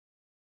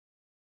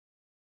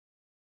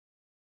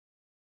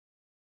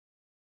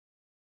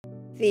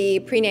The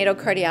Prenatal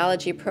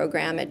Cardiology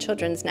Program at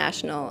Children's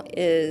National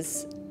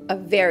is a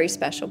very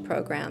special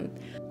program.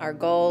 Our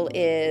goal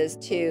is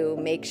to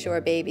make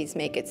sure babies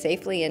make it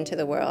safely into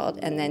the world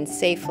and then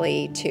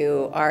safely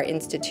to our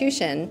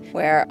institution,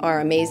 where our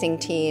amazing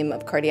team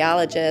of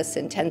cardiologists,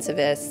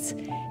 intensivists,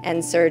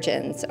 and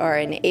surgeons are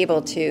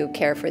able to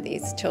care for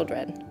these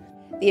children.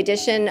 The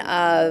addition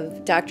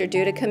of Dr.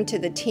 Dudicum to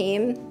the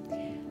team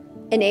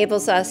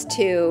enables us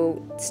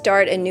to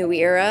start a new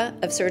era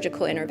of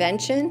surgical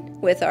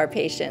intervention with our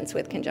patients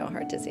with congenital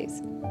heart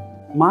disease.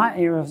 My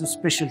area of the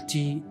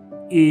specialty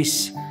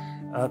is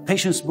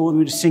patients born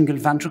with a single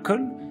ventricle,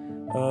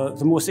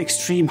 the most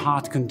extreme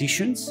heart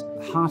conditions,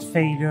 heart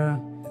failure.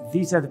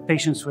 These are the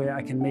patients where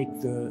I can make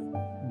the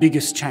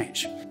biggest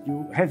change.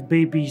 You have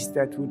babies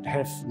that would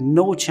have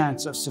no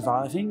chance of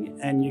surviving,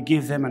 and you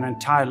give them an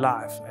entire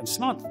life. And it's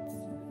not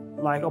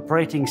like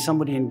operating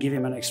somebody and give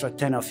him an extra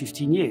 10 or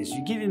 15 years.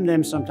 You give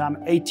them sometimes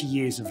 80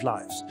 years of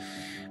lives.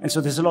 And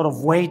so there's a lot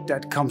of weight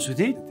that comes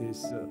with it.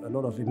 There's a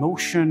lot of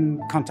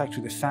emotion, contact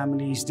with the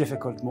families,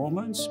 difficult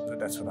moments, but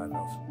that's what I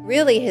love.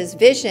 Really, his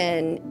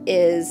vision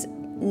is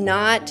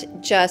not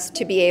just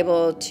to be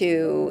able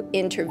to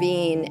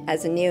intervene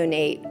as a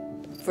neonate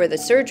for the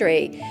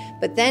surgery,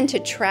 but then to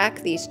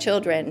track these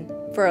children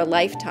for a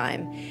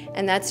lifetime.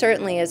 And that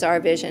certainly is our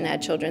vision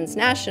at Children's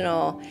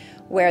National,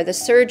 where the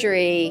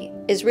surgery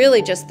is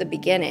really just the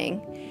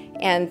beginning.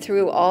 And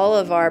through all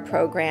of our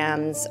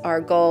programs,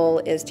 our goal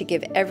is to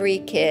give every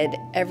kid,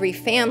 every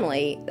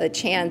family, a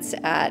chance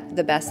at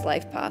the best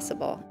life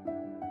possible.